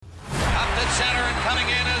center and coming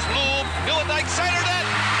in is Loeb. Newendijk centered it.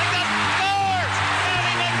 And Dustin scores.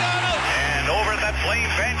 Danny McDonald. And over at that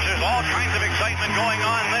Flame bench, there's all kinds of excitement going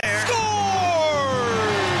on there. Scores!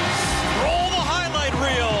 Roll the highlight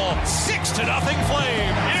reel. 6-0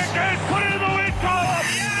 Flame. Here goes, put it in the win column.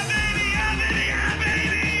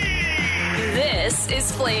 This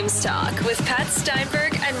is Flames Talk with Pat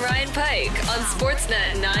Steinberg and Ryan Pike on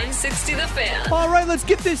Sportsnet 960 The Fan. All right, let's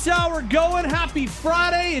get this hour going. Happy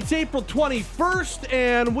Friday. It's April 21st,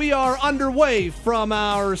 and we are underway from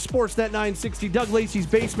our Sportsnet 960 Doug Lacey's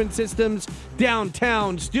Basement Systems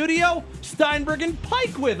downtown studio. Steinberg and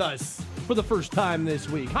Pike with us for the first time this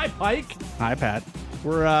week. Hi, Pike. Hi, Pat.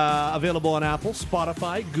 We're available on Apple,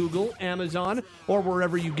 Spotify, Google, Amazon, or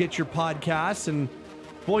wherever you get your podcasts. And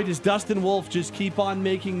boy, does Dustin Wolf just keep on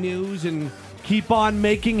making news and keep on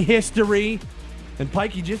making history. And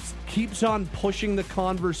Pikey just keeps on pushing the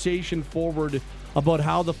conversation forward about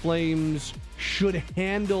how the Flames should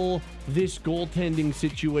handle this goaltending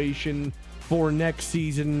situation for next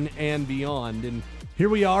season and beyond. And here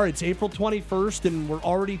we are, it's April 21st, and we're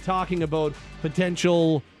already talking about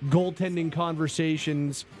potential goaltending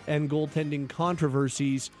conversations and goaltending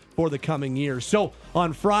controversies for the coming year. So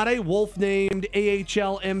on Friday, Wolf named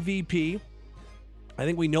AHL MVP. I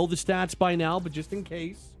think we know the stats by now, but just in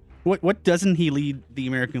case. What doesn't he lead the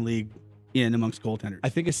American League in amongst goaltenders? I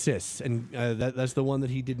think assists, and that's the one that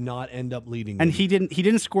he did not end up leading. And he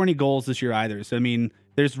didn't score any goals this year either. So I mean,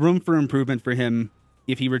 there's room for improvement for him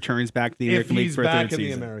if he returns back to the American League for a third season. If he's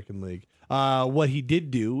back in the American League. What he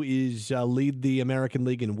did do is lead the American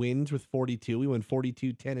League in wins with 42. He went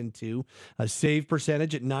 42, 10, and 2. A save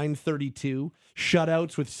percentage at .932.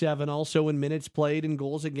 Shutouts with 7. Also in minutes played and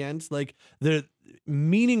goals against. Like, the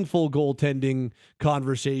meaningful goaltending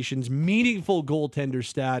conversations, meaningful goaltender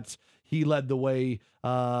stats. He led the way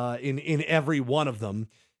in every one of them.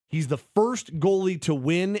 He's the first goalie to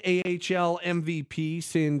win AHL MVP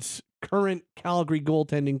since current Calgary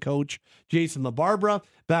goaltending coach Jason LaBarbera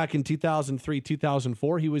back in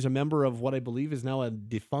 2003-2004. He was a member of what I believe is now a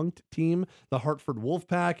defunct team, the Hartford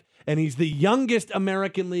Wolfpack, and he's the youngest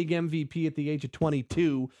American League MVP at the age of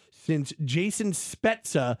 22 since Jason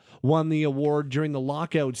Spezza won the award during the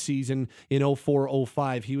lockout season in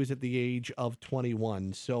 04-05. He was at the age of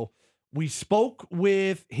 21. So we spoke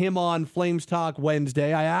with him on Flames Talk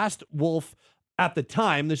Wednesday. I asked Wolf at the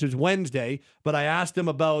time, this was Wednesday, but I asked him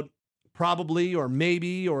about probably or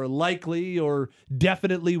maybe or likely or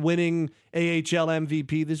definitely winning AHL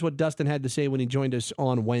MVP. This is what Dustin had to say when he joined us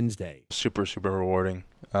on Wednesday. Super rewarding.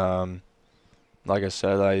 Like I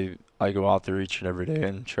said, I go out there each and every day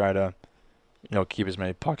and try to, keep as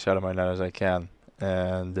many pucks out of my net as I can.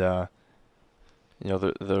 And, the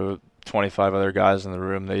 25 other guys in the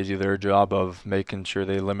room, they do their job of making sure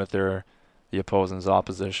they limit the opposing's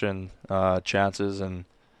opposition chances. And,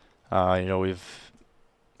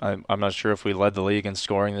 I'm not sure if we led the league in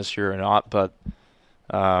scoring this year or not, but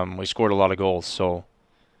we scored a lot of goals. So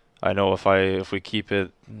I know if we keep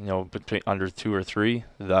it, between under 2 or 3,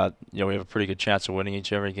 that we have a pretty good chance of winning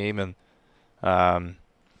each and every game. And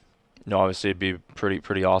obviously it'd be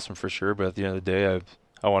pretty awesome for sure. But at the end of the day,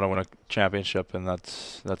 I want to win a championship, and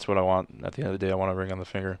that's what I want. At the end of the day, I want to ring on the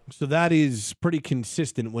finger. So that is pretty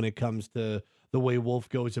consistent when it comes to the way Wolf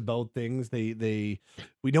goes about things. We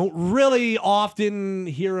don't really often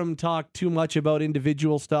hear him talk too much about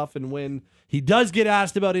individual stuff, and when he does get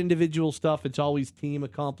asked about individual stuff, it's always team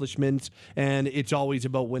accomplishments, and it's always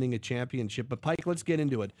about winning a championship. But Pike, let's get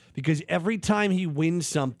into it, because every time he wins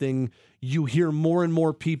something, you hear more and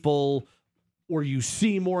more people, or you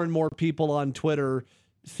see more and more people on Twitter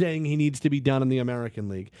saying he needs to be done in the American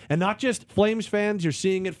League. And not just Flames fans, you're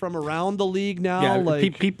seeing it from around the league now. Yeah,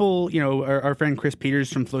 people, our friend Chris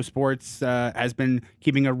Peters from Flow Sports has been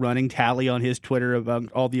keeping a running tally on his Twitter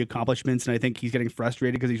about all the accomplishments, and I think he's getting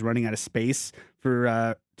frustrated because he's running out of space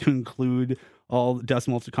for to include all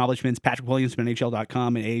Dustin Wolf's accomplishments. Patrick Williams from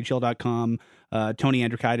NHL.com and AHL.com, Tony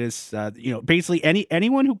Andrikaitis, basically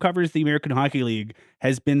anyone who covers the American Hockey League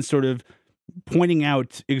has been sort of pointing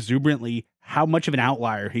out exuberantly how much of an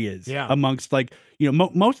outlier he is amongst,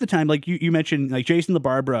 most of the time, like you mentioned, like Jason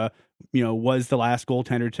LaBarbera, was the last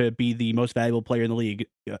goaltender to be the most valuable player in the league.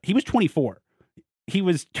 He was 24. He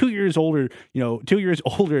was 2 years older, 2 years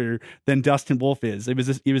older than Dustin Wolf is. It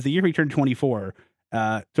was the year he turned 24.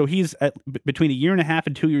 So he's between a year and a half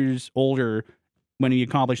and 2 years older when he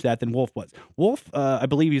accomplished that than Wolf was. Wolf, I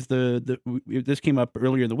believe he's this came up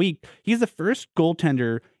earlier in the week. He's the first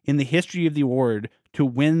goaltender in the history of the award to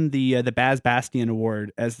win the Baz Bastian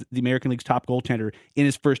Award as the American League's top goaltender in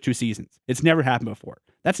his first 2 seasons. It's never happened before.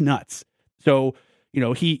 That's nuts. So,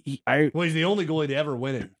 he's the only goalie to ever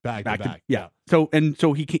win it back to back. Yeah. So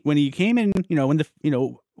when he came in,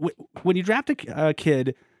 when you draft a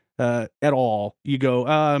kid at all, you go,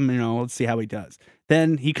 let's see how he does.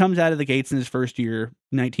 Then he comes out of the gates in his first year,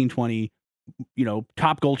 1920,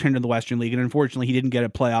 top goaltender in the Western League, and unfortunately he didn't get a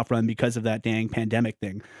playoff run because of that dang pandemic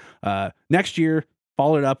thing. Next year,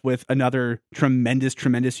 followed up with another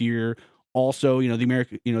tremendous year. Also,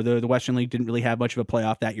 the Western League didn't really have much of a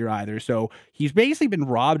playoff that year either. So he's basically been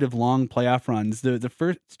robbed of long playoff runs. The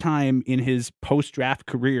first time in his post-draft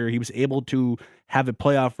career he was able to have a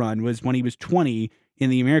playoff run was when he was 20 in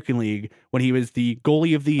the American League, when he was the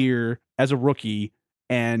goalie of the year as a rookie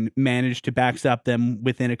and managed to backstop them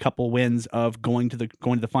within a couple wins of going to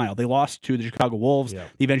the final. They lost to the Chicago Wolves, the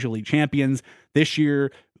eventual league champions. This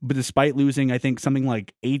year, but despite losing, I think, something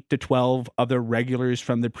like 8 to 12 of their regulars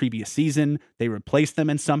from the previous season, they replaced them,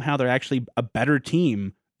 and somehow they're actually a better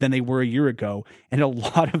team than they were a year ago. And a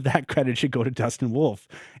lot of that credit should go to Dustin Wolf.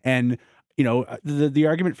 And the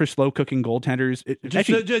argument for slow cooking goaltenders.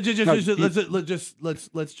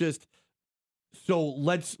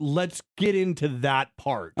 Let's get into that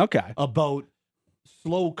part. Okay. About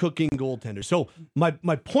slow cooking goaltenders. So my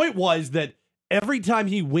point was that every time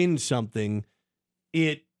he wins something,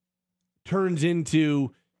 it turns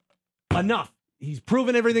into enough. He's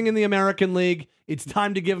proven everything in the American League. It's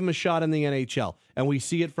time to give him a shot in the NHL. And we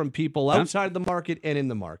see it from people outside the market and in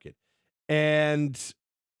the market. And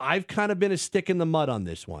I've kind of been a stick in the mud on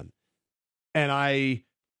this one. And I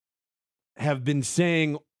have been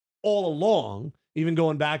saying all along, even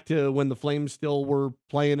going back to when the Flames still were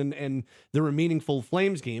playing and there were meaningful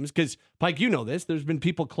Flames games, because, Pike, you know this, there's been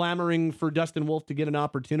people clamoring for Dustin Wolf to get an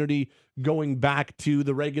opportunity going back to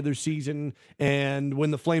the regular season and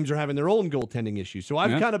when the Flames are having their own goaltending issues. So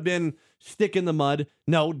I've kind of been stick in the mud.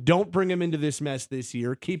 No, don't bring him into this mess this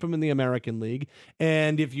year. Keep him in the American League.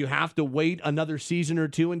 And if you have to wait another season or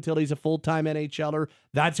two until he's a full-time NHLer,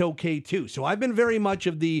 that's okay too. So I've been very much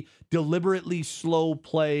of the deliberately slow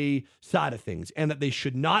play side of things, and that they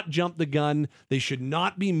should not jump the gun. They should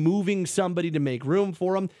not be moving somebody to make room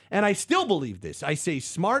for them. And I still believe this. I say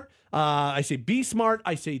smart. I say be smart.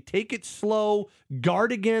 I say take it slow.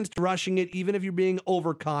 Guard against rushing it, even if you're being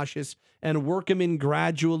overcautious, and work them in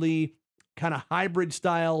gradually, kind of hybrid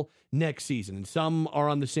style next season. And some are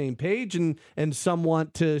on the same page, and some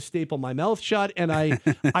want to staple my mouth shut. And I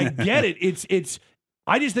get it.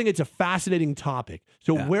 I just think it's a fascinating topic.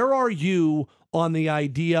 So where are you on the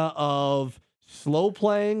idea of slow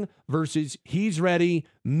playing versus he's ready,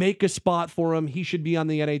 make a spot for him, he should be on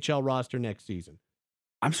the NHL roster next season?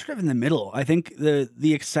 I'm sort of in the middle. I think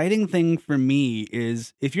the exciting thing for me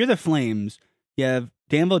is if you're the Flames, you have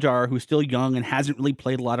Dan Vladar, who's still young and hasn't really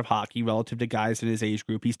played a lot of hockey relative to guys in his age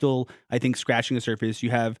group. He's still, I think, scratching the surface.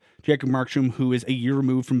 You have Jacob Markstrom, who is a year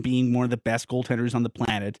removed from being one of the best goaltenders on the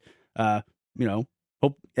planet. To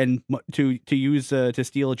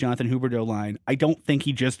steal a Jonathan Huberdeau line, I don't think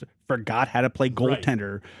he just forgot how to play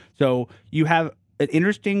goaltender. Right. So you have an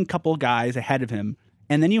interesting couple of guys ahead of him,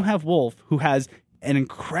 and then you have Wolf, who has an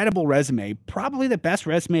incredible resume, probably the best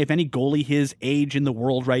resume of any goalie his age in the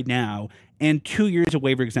world right now, and 2 years of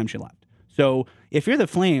waiver exemption left. So if you're the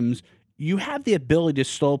Flames, you have the ability to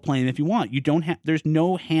slow play him if you want. You don't have. There's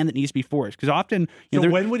no hand that needs to be forced, because often.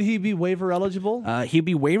 When would he be waiver eligible? He'd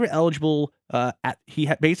be waiver eligible.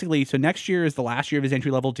 Basically. So next year is the last year of his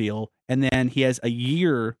entry level deal, and then he has a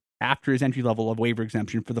year after his entry level of waiver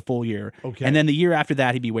exemption for the full year. Okay. And then the year after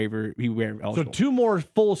that, he'd be waiver eligible. So 2 more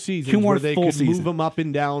full seasons where they could move him up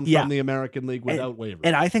and down from the American League without waivers.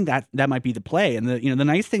 And I think that might be the play. And the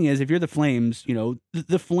nice thing is, if you're the Flames,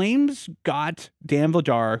 the Flames got Dan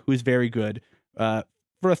Vladar, who's very good, for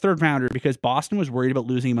a third rounder, because Boston was worried about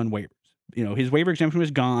losing him on waivers. His waiver exemption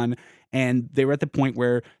was gone, and they were at the point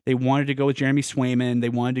where they wanted to go with Jeremy Swayman. They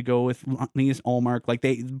wanted to go with Linus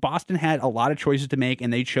Ullmark. Boston had a lot of choices to make,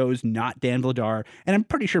 and they chose not Dan Vladar. And I'm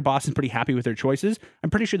pretty sure Boston's pretty happy with their choices. I'm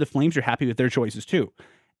pretty sure the Flames are happy with their choices too.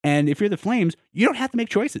 And if you're the Flames, you don't have to make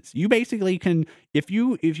choices. You basically can, if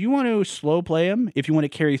you want to slow play him, if you want to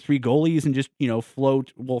carry 3 goalies and just,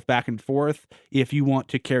 float Wolf back and forth, if you want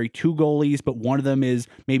to carry 2 goalies, but one of them is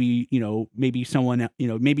maybe someone,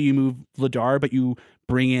 maybe you move Vladar, but you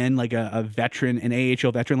bring in like a veteran, an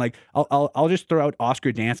AHL veteran. Like I'll just throw out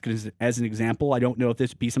Oscar Dansk as an example. I don't know if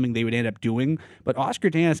this would be something they would end up doing, but Oscar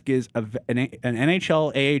Dansk is an NHL,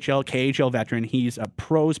 AHL, KHL veteran. He's a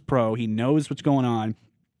pro's pro. He knows what's going on.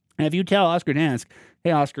 And if you tell Oscar Dansk,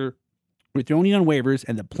 hey, Oscar, we're throwing you on waivers,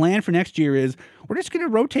 and the plan for next year is we're just going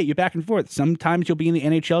to rotate you back and forth. Sometimes you'll be in the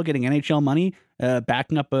NHL getting NHL money,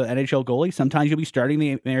 backing up an NHL goalie. Sometimes you'll be starting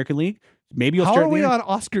the American League. Maybe you'll start. How are we on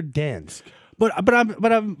Oscar Dansk?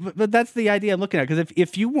 But that's the idea I'm looking at, because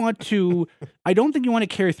if you want to, I don't think you want to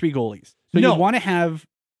carry 3 goalies. So you want to have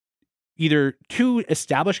either 2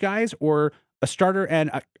 established guys or a starter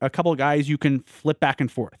and a couple of guys you can flip back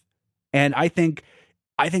and forth. And I think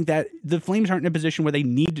that the Flames aren't in a position where they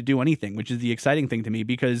need to do anything, which is the exciting thing to me,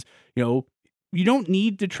 because, you don't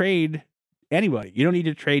need to trade anybody. You don't need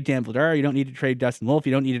to trade Dan Vladar. You don't need to trade Dustin Wolf.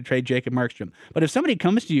 You don't need to trade Jacob Markstrom. But if somebody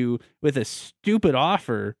comes to you with a stupid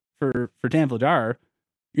offer for Dan Vladar,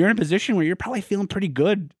 you're in a position where you're probably feeling pretty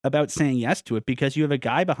good about saying yes to it, because you have a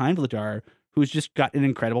guy behind Vladar who's just got an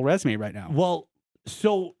incredible resume right now. Well,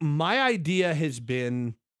 so my idea has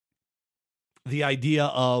been the idea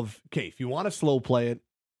of, okay, if you want to slow play it,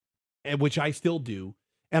 and which I still do,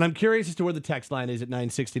 and I'm curious as to where the text line is at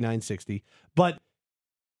 960, but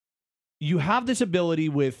you have this ability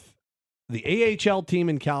with the AHL team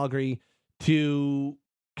in Calgary to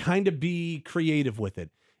kind of be creative with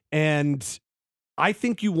it. And I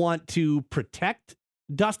think you want to protect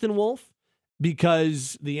Dustin Wolf,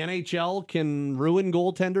 because the NHL can ruin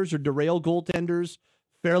goaltenders or derail goaltenders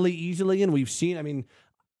fairly easily. And we've seen,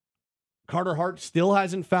 Carter Hart still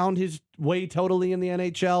hasn't found his way totally in the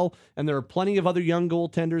NHL, and there are plenty of other young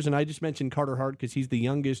goaltenders. And I just mentioned Carter Hart because he's the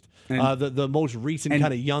youngest, the most recent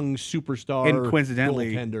kind of young superstar, and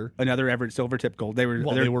coincidentally, goaltender. Another Everett Silvertip goal. They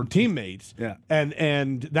were teammates, yeah,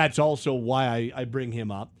 and that's also why I bring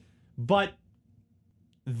him up. But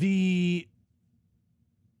the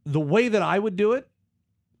way that I would do it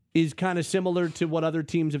is kind of similar to what other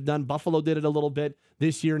teams have done. Buffalo did it a little bit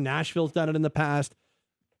this year. Nashville's done it in the past.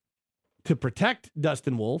 To protect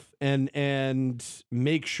Dustin Wolf and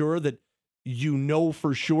make sure that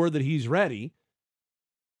for sure that he's ready,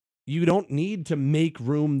 you don't need to make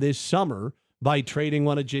room this summer by trading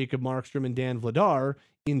one of Jacob Markstrom and Dan Vladar.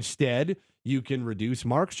 Instead, you can reduce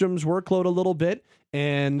Markstrom's workload a little bit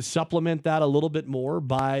and supplement that a little bit more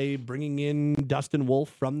by bringing in Dustin Wolf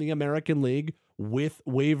from the American League with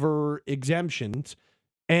waiver exemptions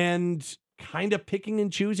and kind of picking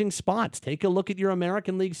and choosing spots. Take a look at your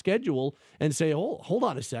American League schedule and say, oh, hold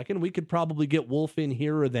on a second. We could probably get Wolf in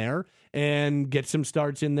here or there and get some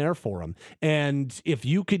starts in there for him. And if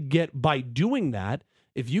you could by doing that,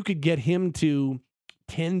 if you could get him to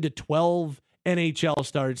 10 to 12 NHL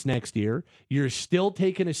starts next year, you're still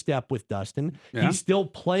taking a step with Dustin. Yeah. He's still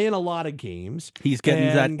playing a lot of games. He's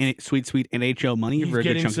getting that sweet NHL money for a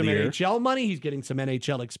good chunk of the year. He's getting some NHL money. He's getting some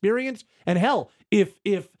NHL experience. And hell,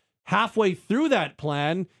 if halfway through that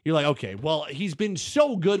plan, you're like, okay, well, he's been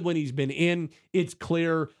so good when he's been in. It's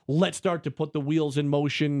clear. Let's start to put the wheels in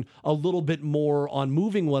motion a little bit more on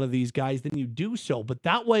moving one of these guys, then you do so. But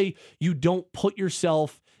that way you don't put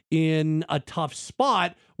yourself in a tough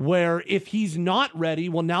spot where if he's not ready,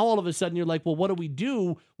 well, now all of a sudden you're like, well, what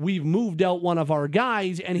do? We've moved out one of our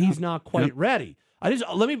guys and he's not quite ready.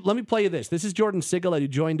 Let me play you this. This is Jordan Sigalet, who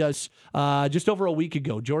joined us just over a week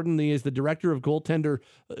ago. Jordan is the director of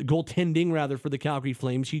goaltending for the Calgary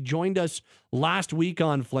Flames. He joined us last week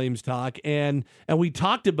on Flames Talk, and we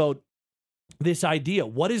talked about this idea.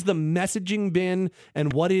 What has the messaging been,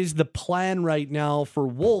 and what is the plan right now for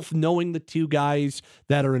Wolf, knowing the 2 guys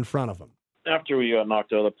that are in front of him? After we got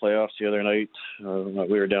knocked out of the playoffs the other night,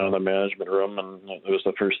 we were down in the management room, and it was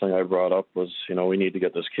the first thing I brought up was, we need to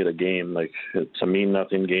get this kid a game. Like, it's a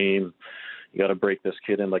mean-nothing game. You got to break this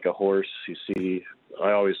kid in like a horse. You see,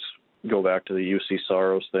 I always go back to the UC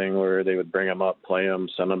Saros thing where they would bring him up, play him,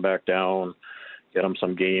 send him back down, get him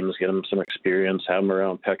some games, get him some experience, have him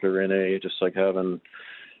around Pekka Rinne, just like having,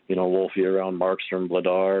 Wolfie around Markstrom,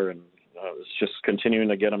 Vladar, and it's just continuing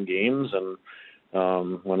to get him games. And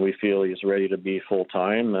when we feel he's ready to be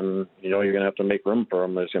full-time, then, you're going to have to make room for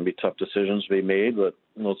him. There's going to be tough decisions to be made, but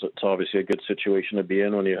it's obviously a good situation to be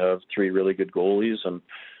in when you have 3 really good goalies. And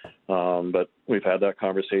but we've had that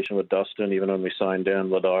conversation with Dustin, even when we signed Dan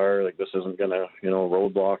Vladar, like, this isn't going to,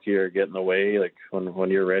 roadblock you or get in the way. Like, when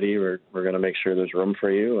you're ready, we're going to make sure there's room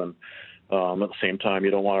for you. And at the same time,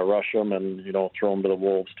 you don't want to rush him and, throw him to the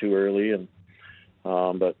wolves too early. And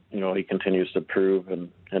but, he continues to prove and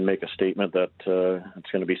make a statement that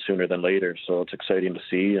it's going to be sooner than later. So it's exciting to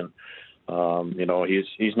see. And,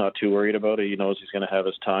 he's not too worried about it. He knows he's going to have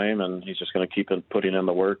his time, and he's just going to keep putting in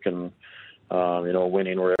the work and,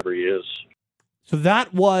 winning wherever he is. So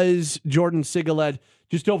that was Jordan Sigalet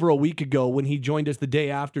just over a week ago when he joined us the day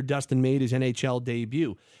after Dustin made his NHL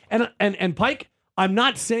debut. And Pike, I'm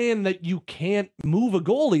not saying that you can't move a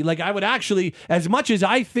goalie. Like, I would actually, as much as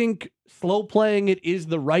I think slow playing it is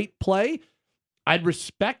the right play, I'd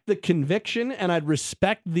respect the conviction, and I'd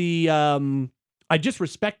respect I just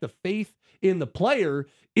respect the faith in the player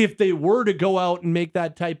if they were to go out and make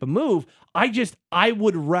that type of move. I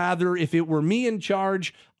would rather, if it were me in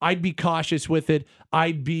charge, I'd be cautious with it.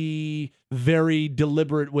 I'd be very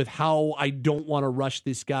deliberate with how I don't want to rush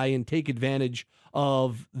this guy and take advantage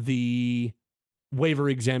of the waiver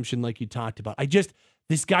exemption like you talked about.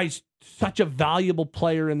 This guy's such a valuable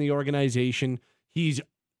player in the organization.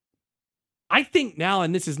 I think now,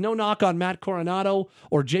 and this is no knock on Matt Coronado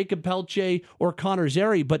or Jacob Pelche or Connor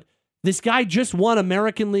Zary, but this guy just won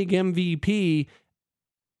American League MVP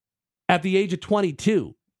at the age of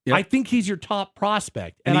 22. Yep. I think he's your top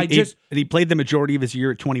prospect. And he played the majority of his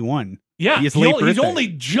year at 21. Yeah, he's only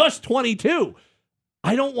just 22.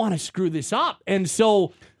 I don't want to screw this up. And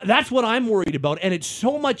so that's what I'm worried about. And it's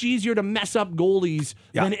so much easier to mess up goalies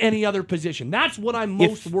than any other position. That's what I'm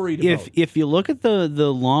most worried about. If you look at the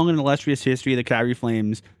long and illustrious history of the Calgary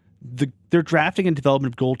Flames, their drafting and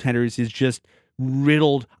development of goaltenders is just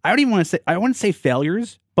riddled. I wouldn't say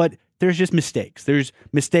failures, but there's just mistakes. There's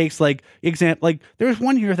mistakes like there's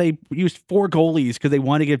one year they used 4 goalies because they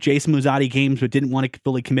wanted to give Jason Muzzatti games but didn't want to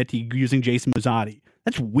fully commit to using Jason Muzzatti.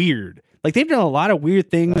 That's weird. Like, they've done a lot of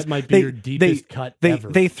weird things. That might be your deepest cut ever.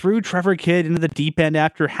 They threw Trevor Kidd into the deep end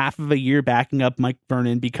after half of a year backing up Mike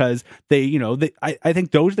Vernon because I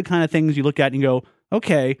think those are the kind of things you look at and you go,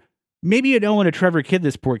 okay, maybe you don't want to Trevor Kidd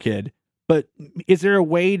this poor kid, but is there a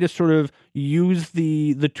way to sort of use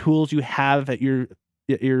the tools you have at your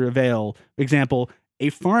avail? Example,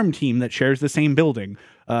 a farm team that shares the same building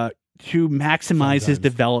to maximize his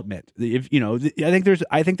development.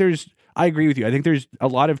 I agree with you. I think there's a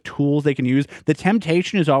lot of tools they can use. The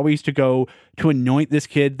temptation is always to go to anoint this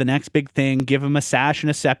kid the next big thing, give him a sash and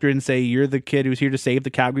a scepter and say, you're the kid who's here to save the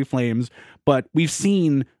Calgary Flames. But we've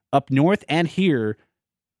seen up north and here,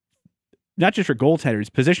 not just for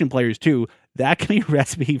goaltenders, position players too, that can be a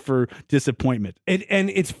recipe for disappointment. And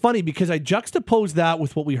it's funny because I juxtapose that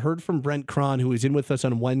with what we heard from Brent Cron, who was in with us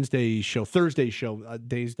on Thursday's show.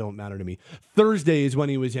 Days don't matter to me. Thursday is when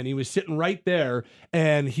he was in. He was sitting right there,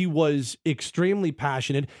 and he was extremely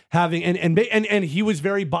passionate, and he was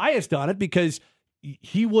very biased on it because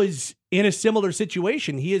he was in a similar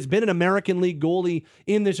situation. He has been an American League goalie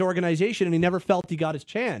in this organization, and he never felt he got his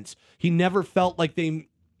chance. He never felt like they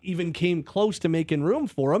even came close to making room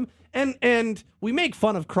for him. And we make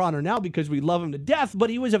fun of Croner now because we love him to death, but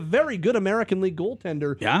he was a very good American League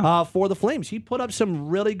goaltender for the Flames. He put up some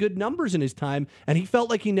really good numbers in his time, and he felt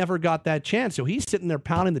like he never got that chance. So he's sitting there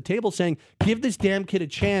pounding the table saying, give this damn kid a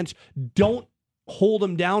chance. Don't hold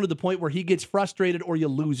him down to the point where he gets frustrated or you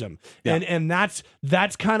lose him. Yeah. And that's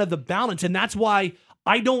kind of the balance. And that's why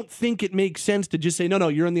I don't think it makes sense to just say, no,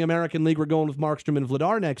 you're in the American League. We're going with Markstrom and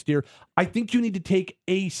Vladar next year. I think you need to take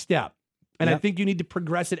a step. And I think you need to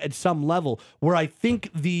progress it at some level. Where I think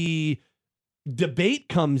the debate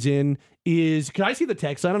comes in is, can I see the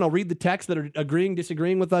text? I don't know, read the text that are agreeing,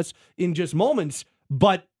 disagreeing with us in just moments.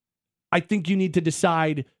 But I think you need to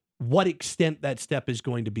decide what extent that step is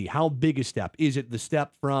going to be. How big a step? Is it the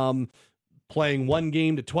step from playing 1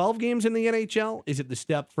 game to 12 games in the NHL? Is it the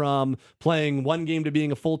step from playing 1 game to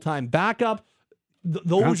being a full-time backup?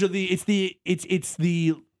 Those are it's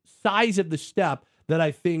the size of the step that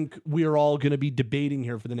I think we're all going to be debating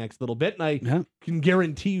here for the next little bit. And I can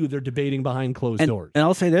guarantee you they're debating behind closed doors. And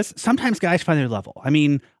I'll say this, sometimes guys find their level. I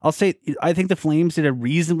mean, I think the Flames did a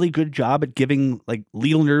reasonably good job at giving like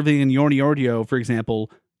Leland Irving and Yorni Ordio, for example,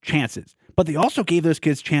 chances. But they also gave those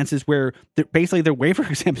kids chances where basically their waiver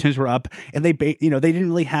exemptions were up and they didn't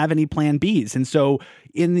really have any plan Bs. And so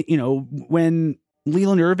when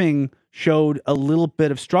Leland Irving showed a little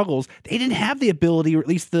bit of struggles, they didn't have the ability, or at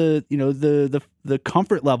least the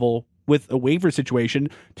comfort level with a waiver situation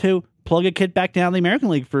to plug a kid back down the American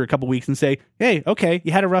League for a couple weeks and say, hey, okay,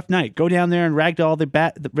 you had a rough night. Go down there and ragdoll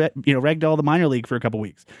the minor league for a couple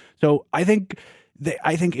weeks. So I think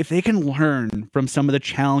if they can learn from some of the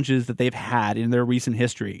challenges that they've had in their recent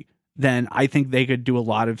history, then I think they could do a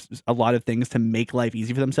lot of things to make life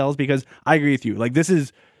easy for themselves. Because I agree with you. Like, this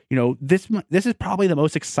is probably the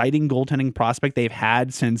most exciting goaltending prospect they've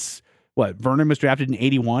had since Vernon was drafted in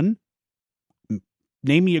 81.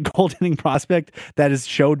 Name me a goaltending prospect that has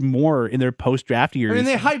showed more in their post-draft years. I mean,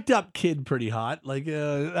 they hyped up Kidd pretty hot. Like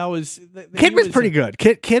Kidd was pretty good.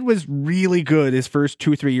 Kidd was really good his first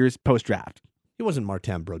 2-3 years post-draft. He wasn't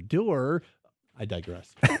Martin Brodeur. I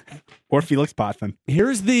digress. Or Felix Potvin.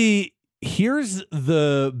 Here's the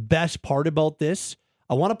best part about this.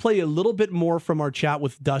 I want to play a little bit more from our chat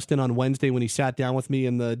with Dustin on Wednesday when he sat down with me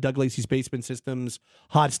in the Doug Lacey's Basement Systems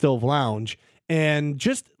Hot Stove Lounge, and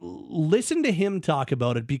just listen to him talk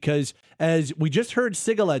about it, because as we just heard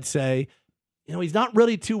Sigalet say, he's not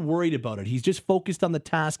really too worried about it. He's just focused on the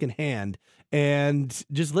task in hand. And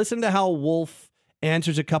just listen to how Wolf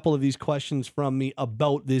answers a couple of these questions from me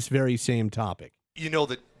about this very same topic. You know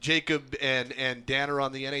that Jacob and Dan are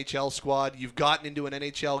on the NHL squad. You've gotten into an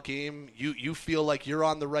NHL game. You feel like you're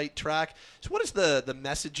on the right track. So what has the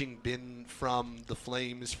messaging been from the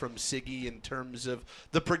Flames, from Siggy, in terms of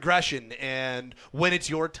the progression and when it's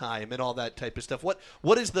your time and all that type of stuff?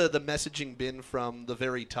 What has the messaging been from the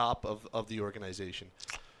very top of the organization?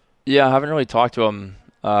 Yeah, I haven't really talked to them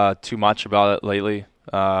too much about it lately.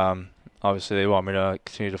 Obviously, they want me to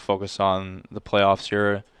continue to focus on the playoffs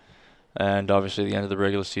here, and obviously the end of the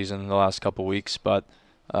regular season in the last couple of weeks. But,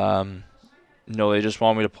 they just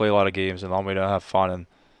want me to play a lot of games and want me to have fun,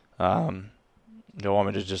 and they want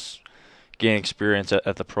me to just gain experience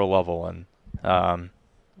at the pro level, and,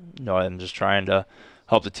 and just trying to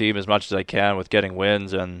help the team as much as I can with getting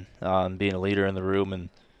wins and being a leader in the room. And,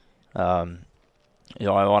 I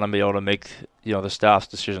want to be able to make, the staff's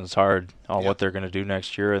decisions hard on what they're going to do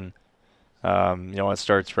next year. And, it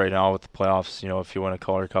starts right now with the playoffs. If you win a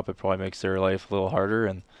Calder Cup, it probably makes their life a little harder.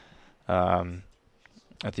 And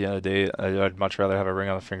at the end of the day, I'd much rather have a ring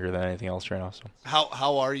on the finger than anything else right now. So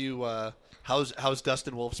how are you? How's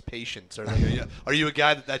Dustin Wolf's patience? Are you a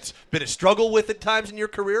guy that's been a struggle with at times in your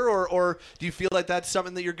career, or do you feel like that's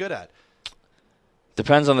something that you're good at?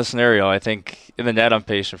 Depends on the scenario. I think in the net I'm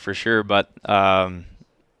patient for sure, but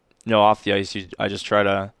off the ice, I just try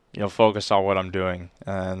to focus on what I'm doing.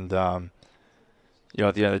 And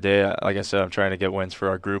at the end of the day, like I said, I'm trying to get wins for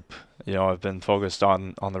our group. I've been focused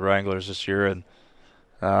on the Wranglers this year, and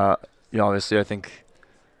obviously I think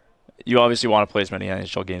you obviously want to play as many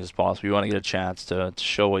NHL games as possible. You want to get a chance to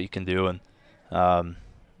show what you can do, and I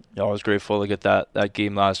was grateful to get that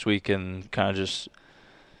game last week and kind of just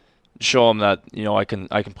show them that I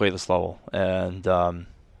can play this level, and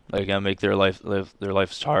again make their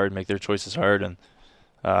lives hard, make their choices hard, and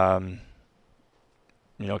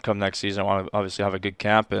come next season I want to obviously have a good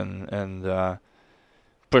camp and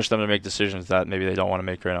push them to make decisions that maybe they don't want to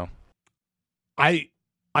make right now.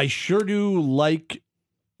 I sure do like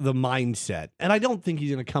the mindset, and I don't think he's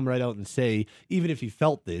going to come right out and say, even if he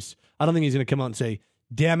felt this, I don't think he's going to come out and say,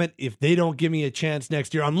 damn it, if they don't give me a chance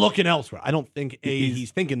next year, I'm looking elsewhere. I don't think,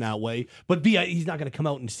 he's thinking that way, but B, he's not going to come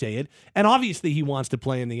out and say it. And obviously he wants to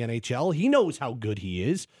play in the NHL. He knows how good he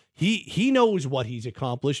is. He knows what he's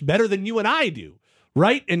accomplished better than you and I do,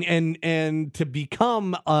 right? And to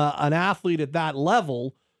become an athlete at that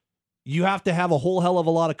level, you have to have a whole hell of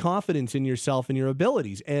a lot of confidence in yourself and your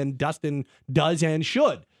abilities, and Dustin does and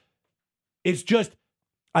should. It's just,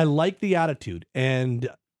 I like the attitude and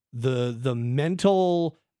the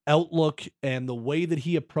mental outlook and the way that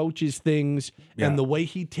he approaches things and the way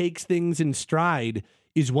he takes things in stride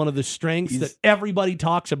is one of the strengths that everybody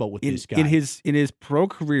talks about with this guy. In his pro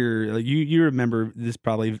career, you remember this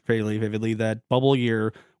probably fairly vividly, that bubble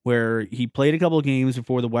year where he played a couple of games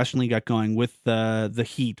before the Western League got going with the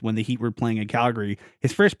Heat, when the Heat were playing in Calgary.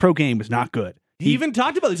 His first pro game was not good. He even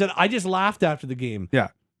talked about it. He said, I just laughed after the game. Yeah.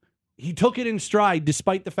 He took it in stride,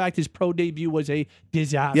 despite the fact his pro debut was a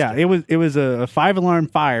disaster. Yeah, it was a 5-alarm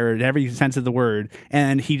fire in every sense of the word,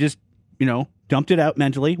 and he just dumped it out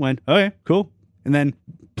mentally. Went, okay, cool, and then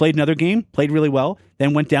played another game, played really well,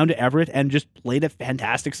 then went down to Everett and just played a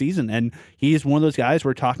fantastic season. And he's one of those guys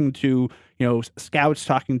we're talking to, scouts,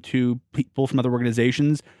 talking to people from other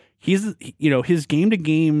organizations. He's his game to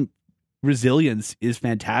game resilience is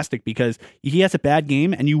fantastic, because he has a bad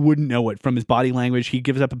game and you wouldn't know it from his body language. He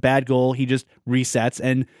gives up a bad goal, he just resets.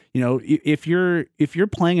 And if you're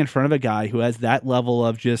playing in front of a guy who has that level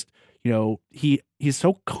of just he's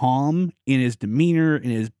so calm in his demeanor,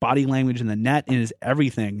 in his body language, in the net, in his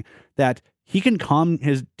everything, that he can calm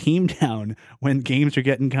his team down when games are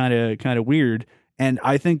getting kind of weird. And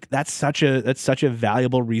I think that's such a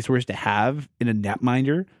valuable resource to have in a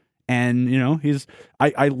netminder. And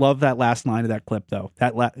I love that last line of that clip, though.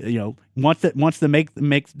 That wants to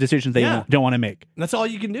make decisions they don't want to make. That's all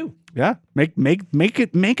you can do. Yeah, make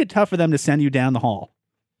it tough for them to send you down the hall.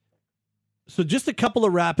 So just a couple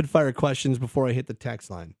of rapid fire questions before I hit the text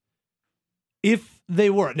line. If they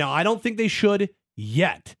were, now I don't think they should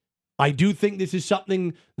yet. I do think this is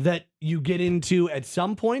something that you get into at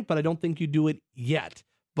some point, but I don't think you do it yet.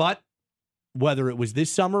 But whether it was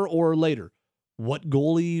this summer or later, what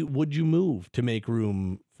goalie would you move to make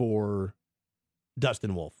room for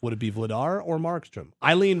Dustin Wolf? Would it be Vladar or Markstrom?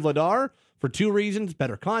 I lean Vladar for 2 reasons: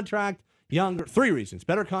 better contract, younger. 3 reasons: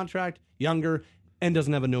 better contract, younger, and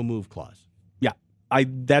doesn't have a no move clause. Yeah,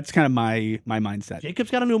 that's kind of my mindset. Jacob's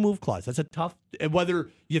got a no move clause. That's a tough. Whether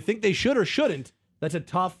you think they should or shouldn't, that's a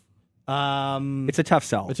tough. It's a tough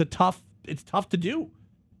sell. It's a tough it's tough to do.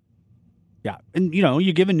 Yeah. And,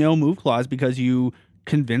 you give a no move clause because you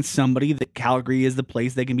convince somebody that Calgary is the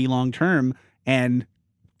place they can be long term. And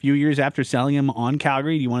a few years after selling him on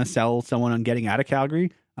Calgary, do you want to sell someone on getting out of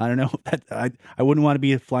Calgary? I don't know. I wouldn't want to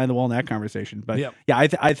be a fly on the wall in that conversation. But I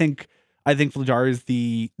think Vladar is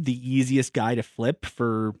the easiest guy to flip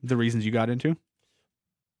for the reasons you got into.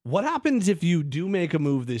 What happens if you do make a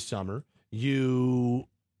move this summer? You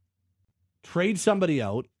trade somebody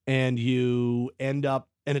out and you end up,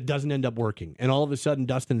 and it doesn't end up working. And all of a sudden,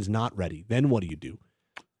 Dustin's not ready. Then what do you do?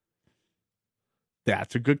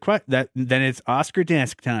 That's a good question. Then it's Oscar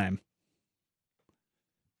Dansk time.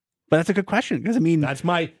 But that's a good question because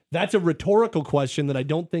that's a rhetorical question that I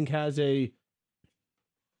don't think has a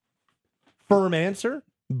firm answer.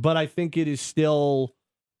 But I think it's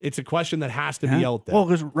a question that has to be out there. Well,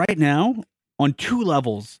 because right now on two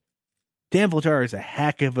levels, Dan Vladar is a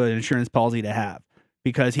heck of an insurance policy to have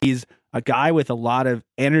because he's a guy with a lot of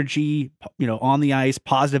energy, on the ice,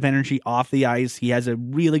 positive energy off the ice. He has a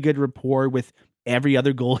really good rapport with every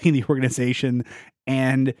other goalie in the organization.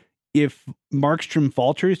 And if Markstrom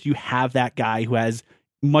falters, you have that guy who has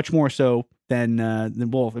much more so than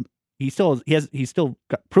Wolf. He's still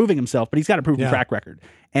proving himself, but he's got a proven track record.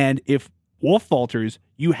 And if Wolf falters,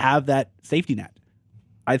 you have that safety net.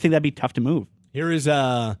 I think that'd be tough to move. Here's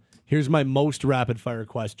my most rapid fire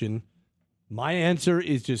question. My answer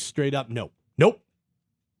is just straight up no. Nope.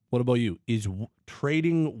 What about you? Is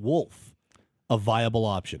trading Wolf a viable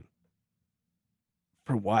option?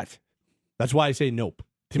 For what? That's why I say nope.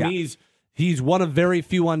 To me, he's one of very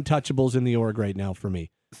few untouchables in the org right now for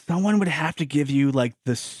me. Someone would have to give you like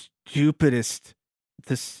the stupidest,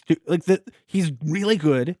 he's really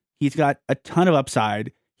good. He's got a ton of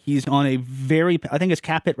upside. He's on I think his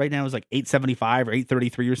cap hit right now is like 875 or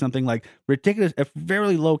 833 or something, like ridiculous, a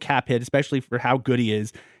very low cap hit, especially for how good he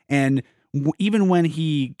is. And even when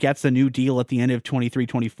he gets a new deal at the end of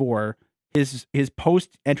 23-24, his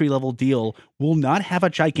post entry level deal will not have a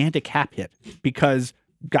gigantic cap hit because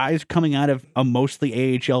guys coming out of a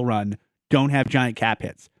mostly AHL run don't have giant cap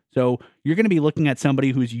hits. So you're going to be looking at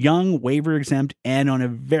somebody who's young, waiver exempt, and on a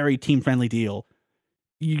very team friendly deal.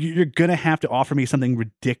 You're going to have to offer me something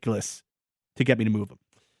ridiculous to get me to move him.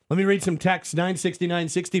 Let me read some text, 960,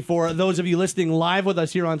 960 for those of you listening live with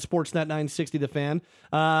us here on Sportsnet 960 The Fan.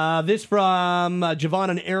 This from Javon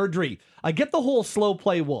and Airdrie. I get the whole slow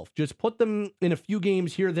play Wolf. Just put them in a few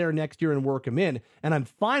games here, there, next year and work them in, and I'm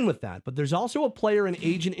fine with that. But there's also a player and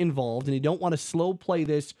agent involved, and you don't want to slow play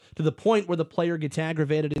this to the point where the player gets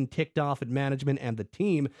aggravated and ticked off at management and the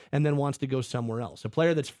team and then wants to go somewhere else. A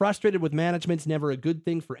player that's frustrated with management's never a good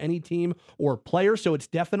thing for any team or player, so it's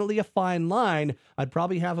definitely a fine line. I'd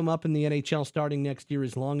probably have him up in the NHL starting next year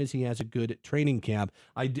as long as he has a good training camp.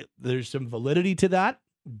 There's some validity to that,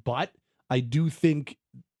 but I do think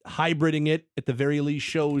hybriding it at the very least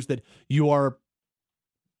shows that you are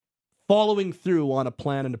following through on a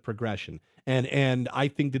plan and a progression. And I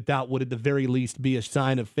think that would at the very least be a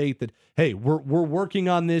sign of faith that, hey, we're working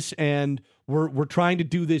on this and we're trying to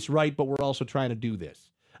do this right, but we're also trying to do this.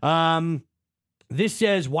 This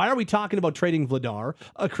says, why are we talking about trading Vladar?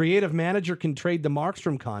 A creative manager can trade the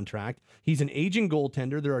Markstrom contract. He's an aging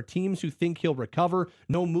goaltender. There are teams who think he'll recover.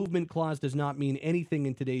 No movement clause does not mean anything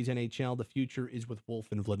in today's NHL. The future is with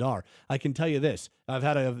Wolf and Vladar. I can tell you this. I've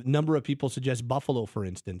had a number of people suggest Buffalo, for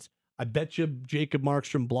instance. I bet you Jacob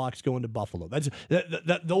Markstrom blocks going to Buffalo.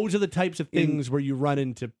 Those are the types of things where you run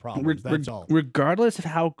into problems. That's all. Regardless of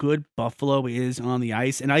how good Buffalo is on the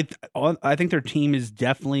ice, and I think their team is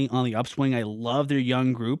definitely on the upswing. I love their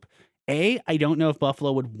young group. I don't know if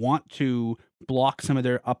Buffalo would want to block some of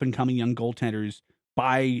their up-and-coming young goaltenders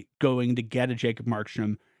by going to get a Jacob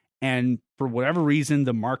Markstrom. And for whatever reason,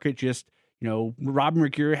 the market just... Robin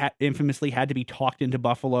Mercure infamously had to be talked into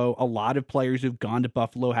Buffalo. A lot of players who've gone to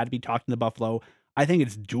Buffalo had to be talked into Buffalo. I think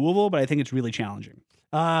it's doable, but I think it's really challenging.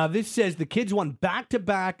 This says the kids won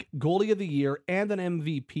back-to-back goalie of the year and an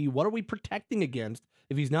MVP. What are we protecting against?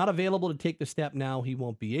 If he's not available to take the step now, he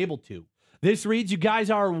won't be able to. This reads, you guys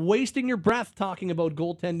are wasting your breath talking about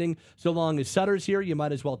goaltending. So long as Sutter's here, you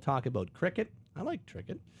might as well talk about cricket. I like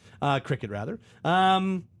cricket. Cricket, rather.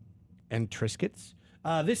 And Triscuits.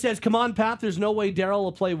 This says, come on, Pat, there's no way Darryl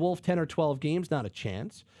will play Wolf 10 or 12 games. Not a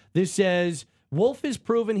chance. This says, Wolf has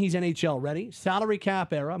proven he's NHL ready. Salary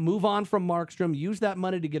cap era. Move on from Markstrom. Use that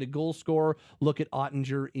money to get a goal scorer. Look at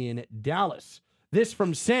Ottinger in Dallas. This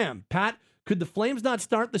from Sam. Pat, Could the Flames not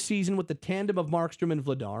start the season with the tandem of Markstrom and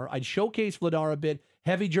Vladar? I'd showcase Vladar a bit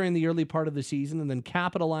heavy during the early part of the season and then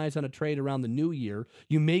capitalize on a trade around the new year.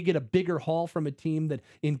 You may get a bigger haul from a team that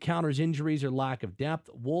encounters injuries or lack of depth.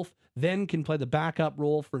 Wolf then can play the backup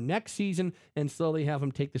role for next season and slowly have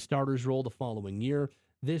him take the starter's role the following year.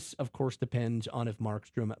 This, of course, depends on if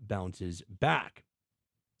Markstrom bounces back.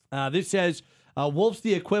 This says, Wolf's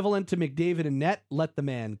the equivalent to McDavid and Net. Let the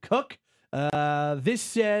man cook. This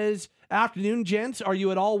says, afternoon, gents. Are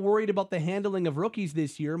you at all worried about the handling of rookies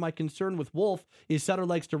this year? My concern with Wolf is Sutter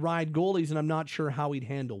likes to ride goalies, and I'm not sure how he'd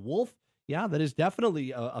handle Wolf. Yeah, that is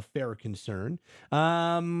definitely a fair concern.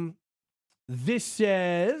 This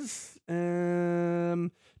says,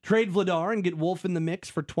 trade Vladar and get Wolf in the mix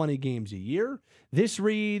for 20 games a year. This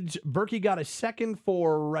reads, Berkey got a second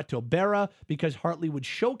for Reto Berra because Hartley would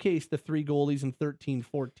showcase the 3 goalies in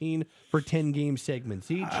 13-14 for 10-game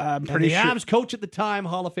segments each. I'm pretty sure. sure. Avs coach at the time,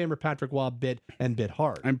 Hall of Famer Patrick Waugh bit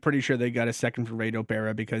hard. I'm pretty sure they got a second for Reto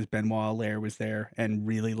Berra because Benoit Allaire was there and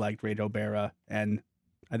really liked Reto Berra. And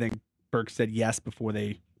I think Burke said yes before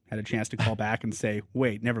they had a chance to call back and say,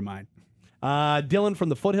 wait, never mind. Dylan from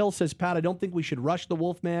the Foothills says, Pat, I don't think we should rush the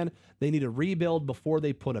Wolfman. They need a rebuild before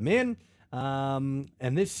they put him in. And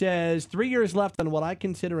this says 3 years left on what I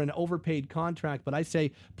consider an overpaid contract, but I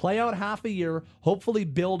say play out half a year, hopefully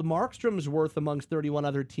build Markstrom's worth amongst 31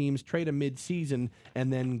 other teams, trade him mid-season,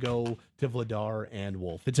 and then go to Vladar and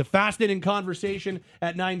Wolf. It's a fascinating conversation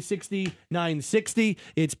at 960.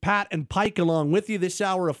 It's Pat and Pike along with you. This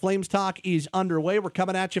hour of Flames Talk is underway. We're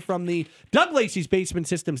coming at you from the Doug Lacey's Basement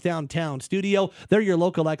Systems downtown studio. They're your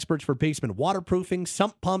local experts for basement waterproofing,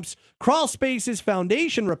 sump pumps, crawl spaces,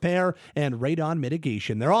 foundation repair, and radon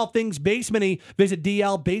mitigation. They're all things basement-y. Visit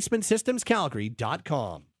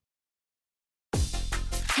dlbasementsystemscalgary.com.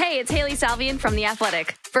 Hey, it's Haley Salvian from The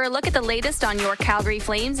Athletic. For a look at the latest on your Calgary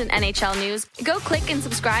Flames and NHL news, go click and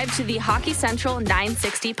subscribe to the Hockey Central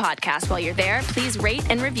 960 podcast. While you're there, please rate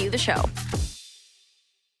and review the show.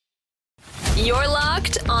 You're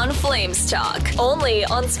locked on Flames Talk, only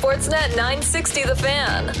on Sportsnet 960 The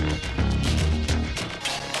Fan.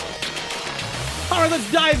 All right,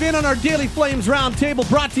 let's dive in on our Daily Flames Roundtable,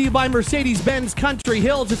 brought to you by Mercedes-Benz Country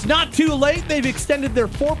Hills. It's not too late. They've extended their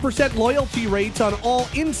 4% loyalty rates on all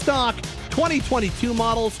in-stock 2022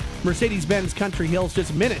 models. Mercedes-Benz Country Hills,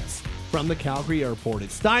 just minutes from the Calgary airport.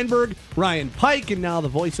 It's Steinberg, Ryan Pike, and now the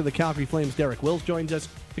voice of the Calgary Flames, Derek Wills, joins us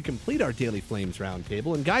to complete our Daily Flames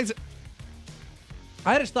Roundtable. And guys,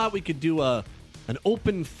 I just thought we could do an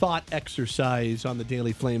open thought exercise on the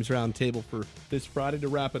Daily Flames Roundtable for this Friday to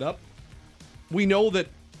wrap it up. We know that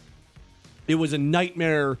it was a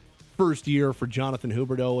nightmare first year for Jonathan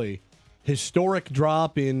Huberdeau, a historic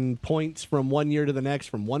drop in points from one year to the next,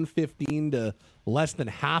 from 115 to less than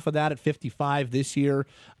half of that at 55 this year.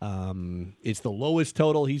 It's the lowest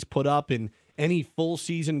total he's put up in any full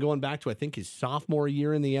season going back to, I think, his sophomore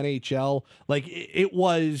year in the NHL. Like, it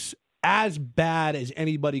was as bad as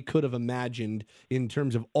anybody could have imagined in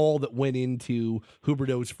terms of all that went into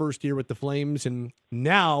Huberdeau's first year with the Flames. And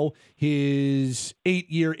now his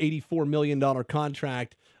 8-year, $84 million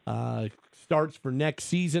contract starts for next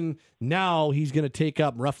season. Now he's going to take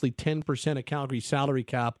up roughly 10% of Calgary's salary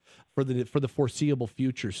cap for the foreseeable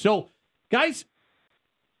future. So, guys,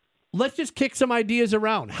 let's just kick some ideas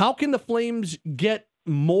around. How can the Flames get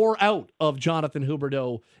more out of Jonathan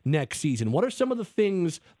Huberdeau next season? What are some of the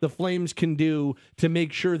things the Flames can do to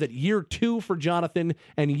make sure that year 2 for Jonathan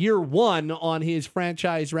and year 1 on his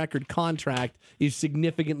franchise record contract is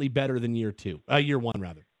significantly better than year 1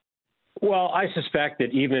 rather? Well, I suspect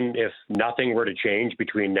that even if nothing were to change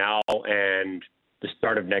between now and the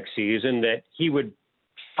start of next season, that he would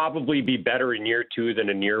probably be better in year 2 than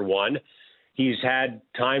in year 1. He's had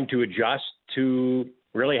time to adjust to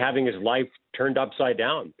really having his life turned upside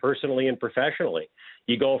down, personally and professionally.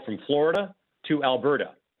 You go from Florida to Alberta.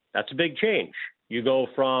 That's a big change. You go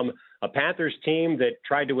from a Panthers team that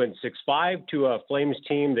tried to win 6-5 to a Flames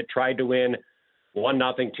team that tried to win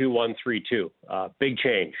 1-0, 2-1, 3-2. Big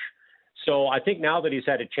change. So I think now that he's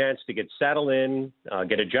had a chance to get settled in,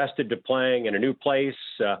 get adjusted to playing in a new place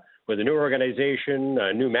with a new organization,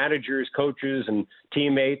 new managers, coaches, and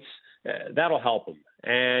teammates, that'll help him.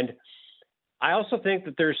 And I also think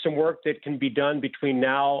that there's some work that can be done between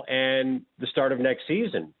now and the start of next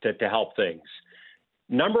season to help things.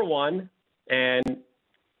 Number one, and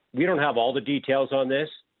we don't have all the details on this,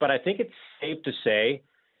 but I think it's safe to say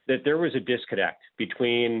that there was a disconnect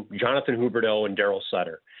between Jonathan Huberdeau and Daryl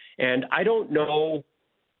Sutter. And I don't know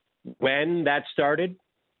when that started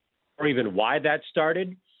or even why that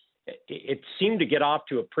started. It seemed to get off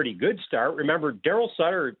to a pretty good start. Remember, Daryl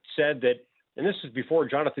Sutter said that and this is before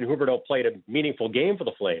Jonathan Huberdeau played a meaningful game for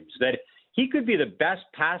the Flames, that he could be the best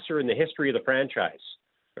passer in the history of the franchise.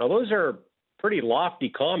 Now, those are pretty lofty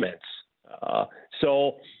comments.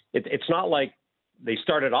 So it's not like they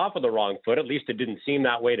started off with the wrong foot. At least it didn't seem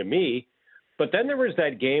that way to me. But then there was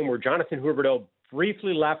that game where Jonathan Huberdeau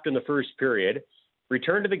briefly left in the first period,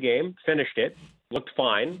 returned to the game, finished it, looked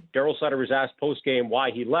fine. Darryl Sutter was asked post-game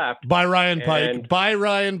why he left. By Ryan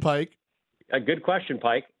Pike. A good question,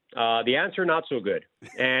 Pike. The answer, not so good.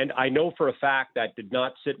 And I know for a fact that did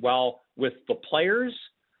not sit well with the players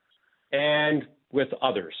and with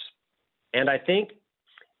others. And I think,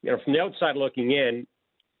 from the outside looking in,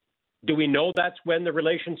 do we know that's when the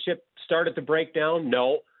relationship started to break down?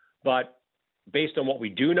 No. But based on what we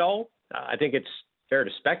do know, I think it's fair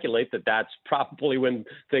to speculate that that's probably when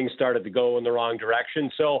things started to go in the wrong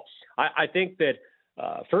direction. So I think that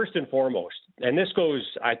first and foremost, and this goes,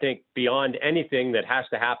 I think, beyond anything that has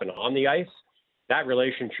to happen on the ice, that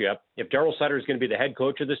relationship, if Darryl Sutter is going to be the head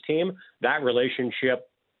coach of this team, that relationship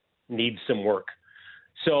needs some work.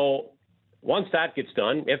 So once that gets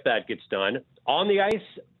done, if that gets done, on the ice,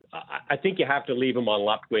 I think you have to leave him on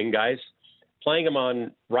left wing, guys. Playing him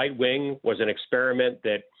on right wing was an experiment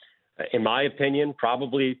that, in my opinion,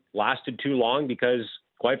 probably lasted too long because,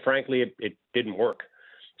 quite frankly, it didn't work.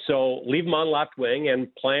 So leave him on left wing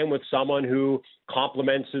and play him with someone who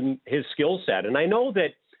complements his skill set. And I know that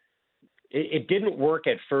it didn't work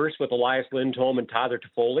at first with Elias Lindholm and Tyler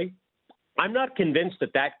Toffoli. I'm not convinced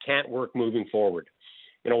that can't work moving forward.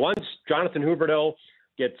 Once Jonathan Huberdeau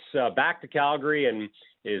gets back to Calgary and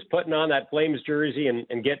is putting on that Flames jersey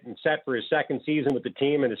and getting set for his second season with the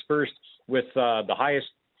team and his first with the highest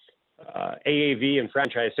AAV in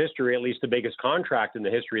franchise history, at least the biggest contract in the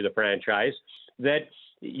history of the franchise, that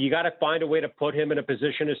you got to find a way to put him in a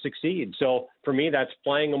position to succeed. So for me, that's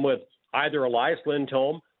playing him with either Elias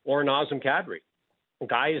Lindholm or Nazem Kadri,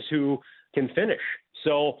 guys who can finish.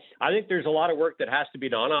 So I think there's a lot of work that has to be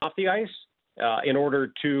done off the ice in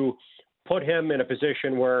order to put him in a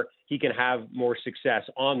position where he can have more success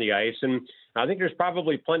on the ice. And I think there's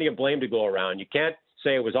probably plenty of blame to go around. You can't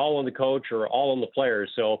say it was all on the coach or all on the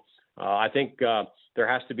players. So I think there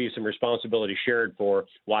has to be some responsibility shared for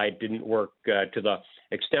why it didn't work to the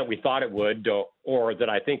extent we thought it would, or that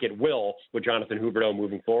I think it will with Jonathan Huberdeau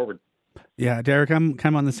moving forward. Yeah, Derek, I'm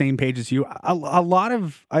kind of on the same page as you. A lot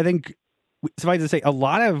of, I think, suffice to say, a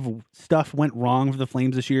lot of stuff went wrong for the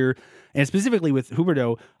Flames this year, and specifically with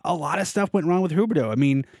Huberdeau, a lot of stuff went wrong with Huberdeau. I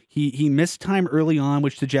mean, he missed time early on,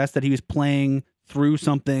 which suggests that he was playing through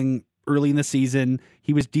something early in the season.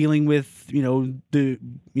 He was dealing with,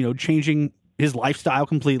 changing his lifestyle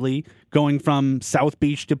completely, going from South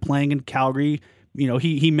Beach to playing in Calgary.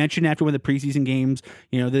 He mentioned after one of the preseason games,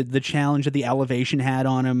 the challenge that the elevation had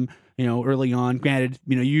on him, early on. Granted,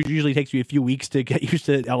 usually takes you a few weeks to get used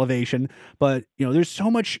to elevation, but, there's so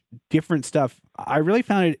much different stuff. I really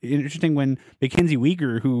found it interesting when Mackenzie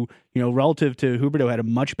Weegar, who, relative to Huberdeau had a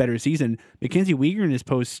much better season, Mackenzie Weegar in his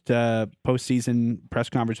postseason press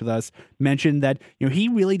conference with us mentioned that, he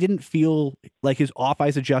really didn't feel like his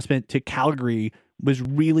off-ice adjustment to Calgary was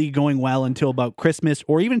really going well until about Christmas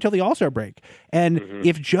or even until the All-Star break. And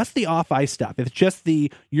if just the off-ice stuff, if just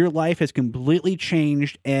your life has completely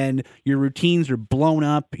changed and your routines are blown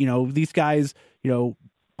up, these guys,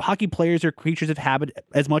 hockey players are creatures of habit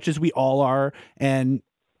as much as we all are. And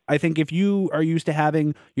I think if you are used to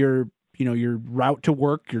having your route to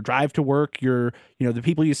work, your drive to work, the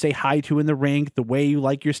people you say hi to in the rink, the way you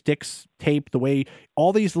like your sticks taped, the way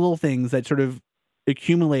all these little things that sort of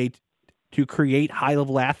accumulate to create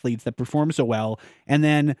high-level athletes that perform so well, and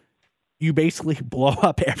then you basically blow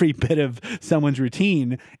up every bit of someone's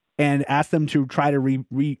routine and ask them to try to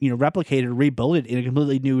replicate it or rebuild it in a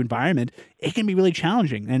completely new environment, it can be really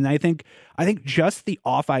challenging. And I think just the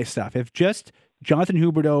off-ice stuff, if just Jonathan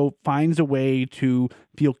Huberdeau finds a way to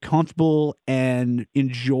feel comfortable and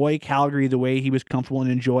enjoy Calgary the way he was comfortable and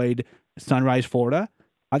enjoyed Sunrise, Florida,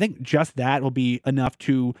 I think just that will be enough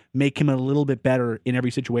to make him a little bit better in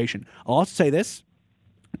every situation. I'll also say this,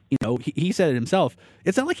 he said it himself.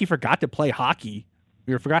 It's not like he forgot to play hockey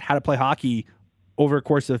or forgot how to play hockey over a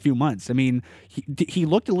course of a few months. I mean, he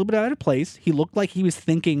looked a little bit out of place. He looked like he was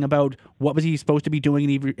thinking about what was he supposed to be doing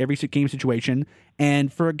in every game situation.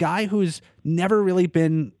 And for a guy who's never really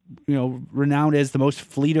been, renowned as the most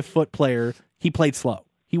fleet of foot player, he played slow.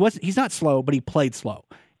 He's not slow, but he played slow.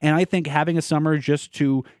 And I think having a summer just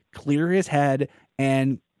to clear his head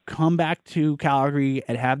and come back to Calgary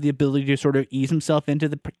and have the ability to sort of ease himself into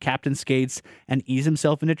the captain's skates and ease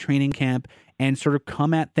himself into training camp and sort of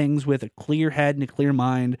come at things with a clear head and a clear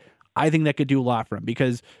mind, I think that could do a lot for him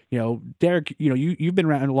because, Derek, you've been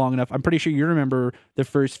around long enough. I'm pretty sure you remember the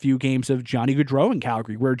first few games of Johnny Gaudreau in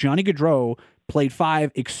Calgary, where Johnny Gaudreau played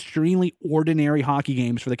 5 extremely ordinary hockey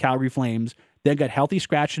games for the Calgary Flames, then got healthy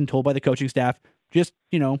scratched and told by the coaching staff, just,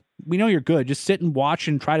 we know you're good. Just sit and watch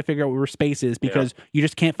and try to figure out where space is because you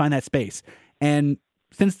just can't find that space. And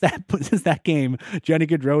since that game, Johnny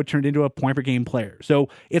Gaudreau turned into a point-per-game player. So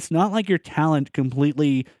it's not like your talent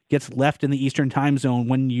completely gets left in the Eastern time zone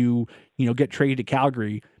when you get traded to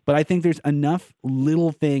Calgary. But I think there's enough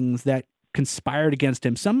little things that conspired against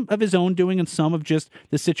him, some of his own doing and some of just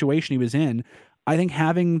the situation he was in. I think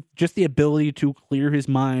having just the ability to clear his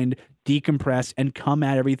mind, decompress, and come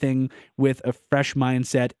at everything with a fresh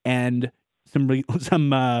mindset and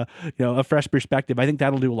a fresh perspective, I think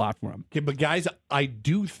that'll do a lot for him. Okay, but guys, I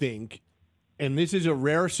do think, and this is a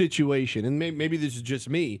rare situation, and maybe this is just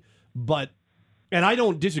me, and I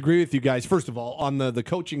don't disagree with you guys. First of all, on the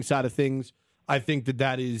coaching side of things, I think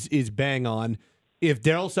that is bang on. If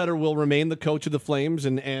Daryl Sutter will remain the coach of the Flames,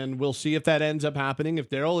 and we'll see if that ends up happening. If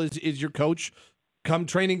Daryl is your coach come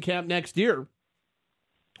training camp next year,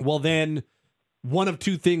 well then one of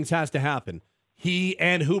two things has to happen. He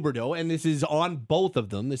and Huberdeau, and this is on both of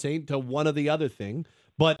them. This ain't to one or the other thing,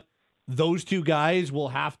 but those two guys will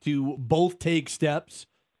have to both take steps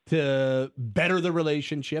to better the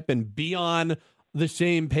relationship and be on the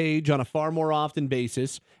same page on a far more often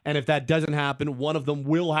basis. And if that doesn't happen, one of them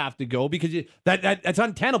will have to go because that's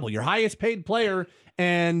untenable. Your highest paid player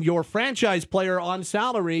and your franchise player on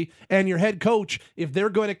salary and your head coach, if they're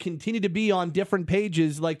going to continue to be on different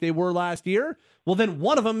pages like they were last year, well, then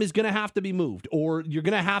one of them is going to have to be moved, or you're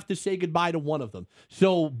going to have to say goodbye to one of them.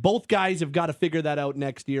 So both guys have got to figure that out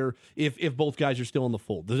next year if both guys are still in the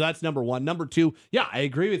fold. That's number one. Number two, yeah, I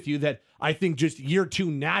agree with you that I think just year 2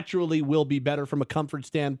 naturally will be better from a comfort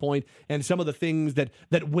standpoint, and some of the things that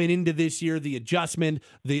went into this year, the adjustment,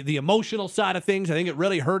 the emotional side of things, I think it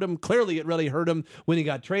really hurt him. Clearly, it really hurt him when he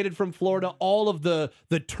got traded from Florida. All of the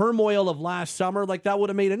turmoil of last summer, like that would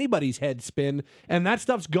have made anybody's head spin, and that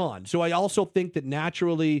stuff's gone. So I also think that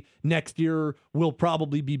naturally next year will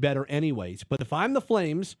probably be better anyways. But if I'm the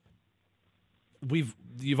Flames,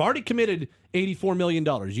 you've already committed $84 million.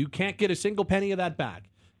 You can't get a single penny of that back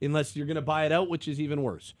unless you're going to buy it out, which is even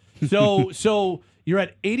worse. So you're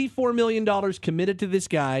at $84 million committed to this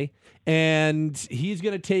guy, and he's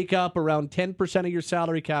going to take up around 10% of your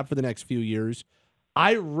salary cap for the next few years.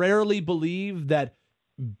 I rarely believe that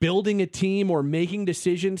building a team or making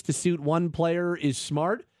decisions to suit one player is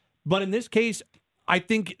smart. But in this case, I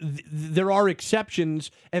think there are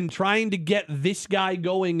exceptions, and trying to get this guy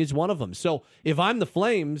going is one of them. So if I'm the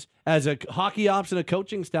Flames, as a hockey ops and a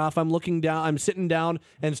coaching staff, I'm sitting down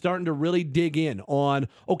and starting to really dig in on,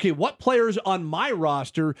 okay, what players on my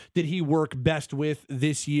roster did he work best with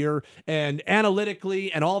this year, and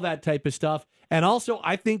analytically and all that type of stuff. And also,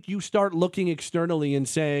 I think you start looking externally and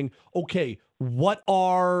saying, okay,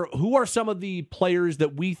 who are some of the players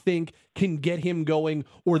that we think can get him going,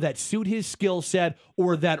 or that suit his skill set,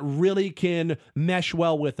 or that really can mesh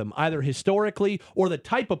well with him, either historically or the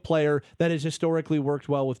type of player that has historically worked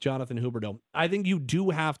well with Jonathan Huberdeau. I think you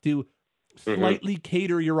do have to slightly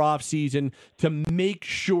cater your offseason to make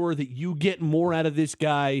sure that you get more out of this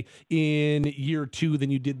guy in year 2 than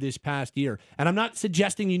you did this past year. And I'm not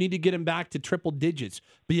suggesting you need to get him back to triple digits,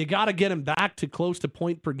 but you got to get him back to close to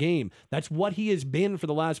point per game. That's what he has been for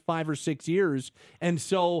the last 5 or 6 years. And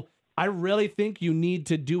so I really think you need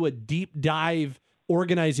to do a deep dive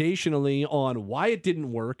organizationally on why it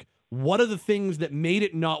didn't work, what are the things that made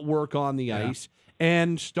it not work on the ice,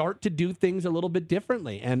 and start to do things a little bit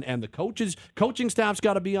differently. And the coaching staff's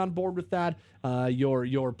got to be on board with that.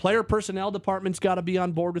 Your player personnel department's got to be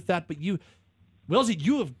on board with that. But you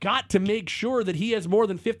have got to make sure that he has more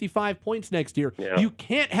than 55 points next year. Yeah. You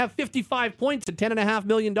can't have 55 points at $10.5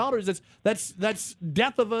 million. That's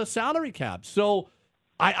death of a salary cap. So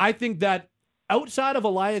I think that outside of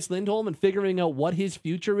Elias Lindholm and figuring out what his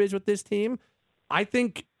future is with this team, I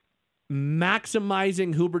think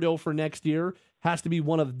maximizing Huberdeau for next year has to be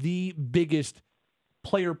one of the biggest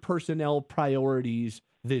player personnel priorities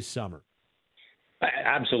this summer.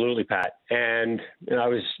 Absolutely, Pat. And I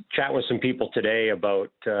was chatting with some people today about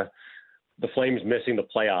the Flames missing the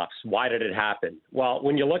playoffs. Why did it happen? Well,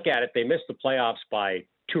 when you look at it, they missed the playoffs by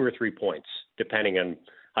 2 or 3 points, depending on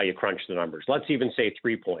how you crunch the numbers. Let's even say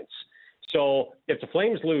 3 points. So if the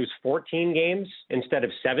Flames lose 14 games instead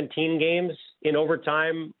of 17 games in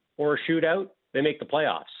overtime or a shootout, they make the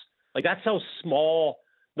playoffs. Like, that's how small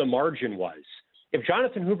the margin was. If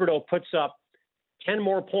Jonathan Huberdeau puts up 10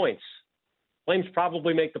 more points, Flames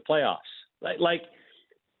probably make the playoffs. Like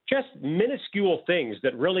just minuscule things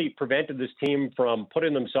that really prevented this team from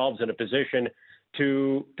putting themselves in a position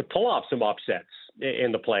to pull off some upsets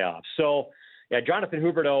in the playoffs. So, yeah, Jonathan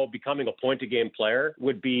Huberdeau becoming a point-a-game player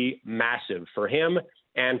would be massive for him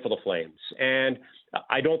and for the Flames. And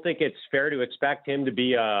I don't think it's fair to expect him to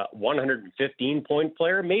be a 115-point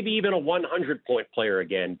player, maybe even a 100-point player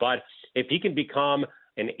again. But if he can become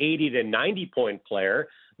an 80 to 90-point player,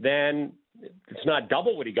 then it's not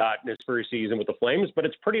double what he got in his first season with the Flames, but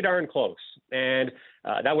it's pretty darn close. And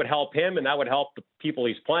that would help him, and that would help the people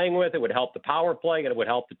he's playing with. It would help the power play, and it would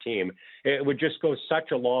help the team. It would just go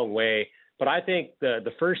such a long way. But I think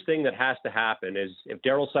the first thing that has to happen is if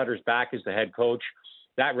Daryl Sutter's back as the head coach,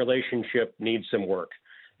 that relationship needs some work.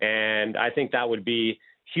 And I think that would be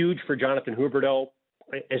huge for Jonathan Huberdeau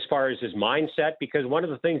as far as his mindset, because one of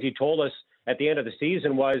the things he told us at the end of the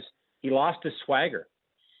season was he lost his swagger.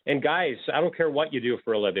 And guys, I don't care what you do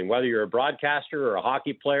for a living, whether you're a broadcaster or a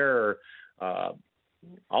hockey player or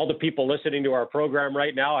all the people listening to our program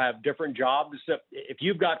right now have different jobs. If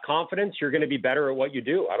you've got confidence, you're going to be better at what you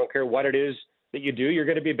do. I don't care what it is that you do, you're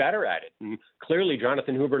going to be better at it. And clearly,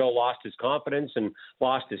 Jonathan Huberdeau lost his confidence and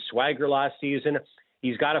lost his swagger last season.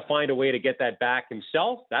 He's got to find a way to get that back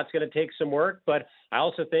himself. That's going to take some work. But I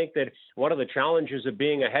also think that one of the challenges of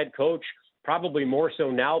being a head coach, probably more so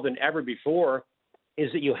now than ever before, is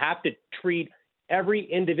that you have to treat every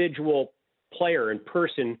individual player and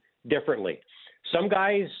person differently. Some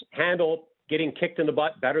guys handle getting kicked in the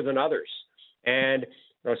butt better than others. And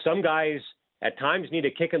some guys at times need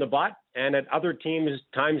a kick in the butt, and at other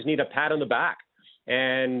times need a pat on the back.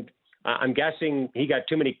 And I'm guessing he got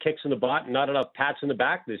too many kicks in the butt and not enough pats in the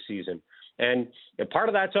back this season. And part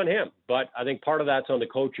of that's on him, but I think part of that's on the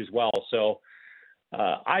coach as well. So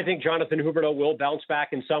I think Jonathan Huberdeau will bounce back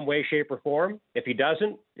in some way, shape, or form. If he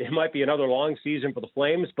doesn't, it might be another long season for the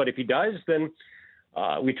Flames. But if he does, then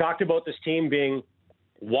we talked about this team being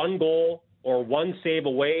one goal or one save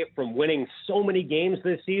away from winning so many games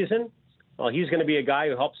this season. Well, he's going to be a guy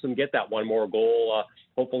who helps them get that one more goal,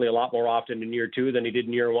 hopefully a lot more often in year two than he did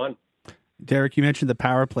in year one. Derek, you mentioned the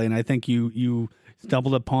power play, and I think you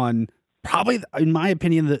stumbled upon probably, in my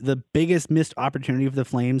opinion, the biggest missed opportunity of the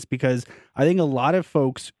Flames, because I think a lot of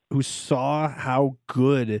folks who saw how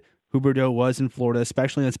good Huberdeau was in Florida,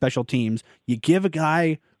 especially on special teams, you give a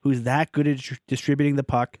guy who's that good at distributing the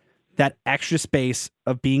puck that extra space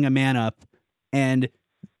of being a man up, and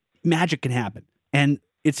magic can happen. And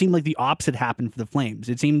it seemed like the opposite happened for the Flames.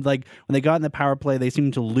 It seemed like when they got in the power play, they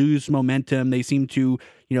seemed to lose momentum. They seemed to,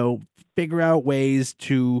 figure out ways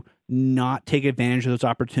to not take advantage of those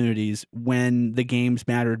opportunities when the games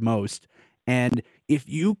mattered most. And if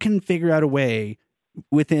you can figure out a way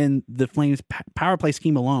within the Flames power play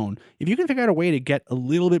scheme alone, if you can figure out a way to get a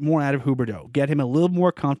little bit more out of Huberdeau, get him a little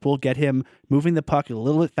more comfortable, get him moving the puck a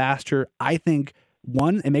little bit faster, I think,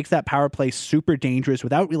 one, it makes that power play super dangerous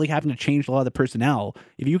without really having to change a lot of the personnel.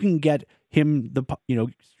 If you can get him,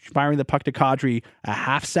 firing the puck to Kadri a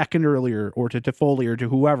half second earlier, or to Toffoli, or to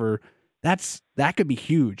whoever, that could be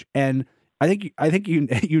huge. And I think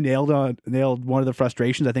you nailed one of the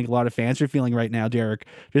frustrations I think a lot of fans are feeling right now, Derek.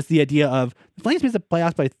 Just the idea of the Flames missed the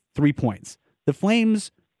playoffs by 3 points. The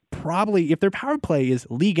Flames probably, if their power play is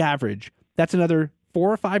league average, that's another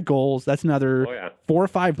 4 or 5 goals. That's another 4 or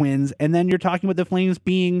 5 wins. And then you're talking about the Flames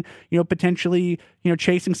being, potentially,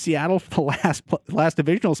 chasing Seattle for the last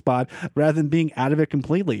divisional spot rather than being out of it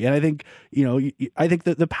completely. And I think, I think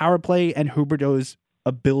that the power play and Huberdeau's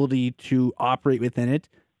ability to operate within it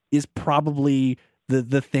is probably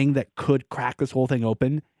the thing that could crack this whole thing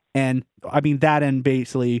open. And I mean that, and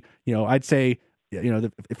basically, I'd say,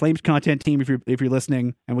 the Flames content team, if you're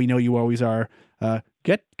listening, and we know you always are,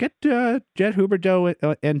 get Jed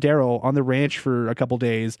Huberdeau and Daryl on the ranch for a couple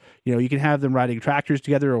days. You can have them riding tractors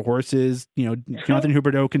together or horses. Jonathan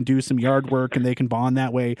Huberdeau can do some yard work, and they can bond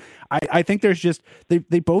that way. I think there's just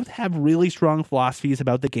they both have really strong philosophies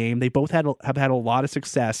about the game. They both have had a lot of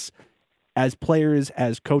success as players,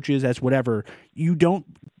 as coaches, as whatever. You don't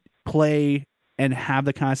play and have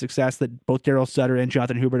the kind of success that both Daryl Sutter and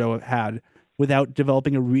Jonathan Huberdeau have had without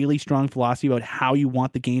developing a really strong philosophy about how you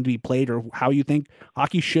want the game to be played or how you think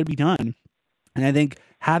hockey should be done. And I think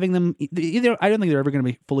having them either, I don't think they're ever going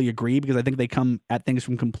to be fully agree, because I think they come at things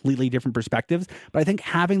from completely different perspectives. But I think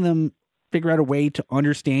having them figure out a way to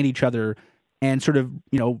understand each other and sort of,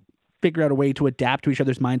 figure out a way to adapt to each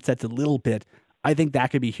other's mindsets a little bit, I think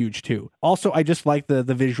that could be huge too. Also, I just like the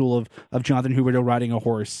visual of Jonathan Huberdeau riding a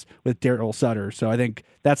horse with Daryl Sutter. So I think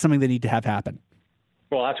that's something they need to have happen.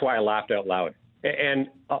 Well, that's why I laughed out loud. And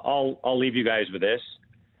I'll leave you guys with this.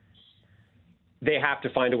 They have to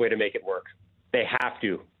find a way to make it work. They have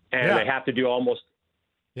to. And they have to do almost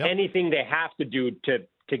anything they have to do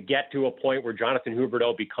to get to a point where Jonathan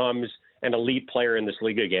Huberdeau becomes an elite player in this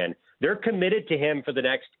league again. They're committed to him for the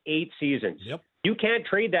next 8 seasons. Yep. You can't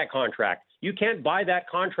trade that contract. You can't buy that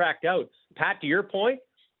contract out. Pat, to your point,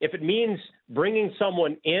 if it means bringing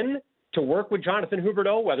someone in to work with Jonathan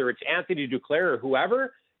Huberdeau, whether it's Anthony Duclair or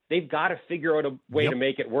whoever, they've got to figure out a way to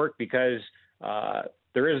make it work because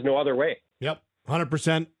there is no other way. Yep,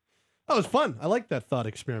 100%. That was fun. I like that thought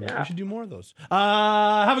experiment. We should do more of those.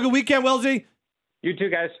 Have a good weekend, Wilsey. You too,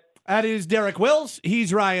 guys. That is Derek Wills.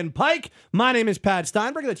 He's Ryan Pike. My name is Pat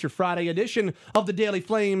Steinberg. That's your Friday edition of the Daily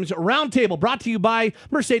Flames Roundtable, brought to you by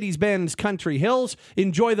Mercedes-Benz Country Hills.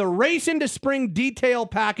 Enjoy the Race into Spring detail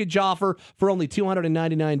package offer for only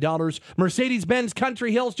 $299. Mercedes-Benz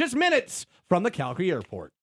Country Hills, just minutes from the Calgary Airport.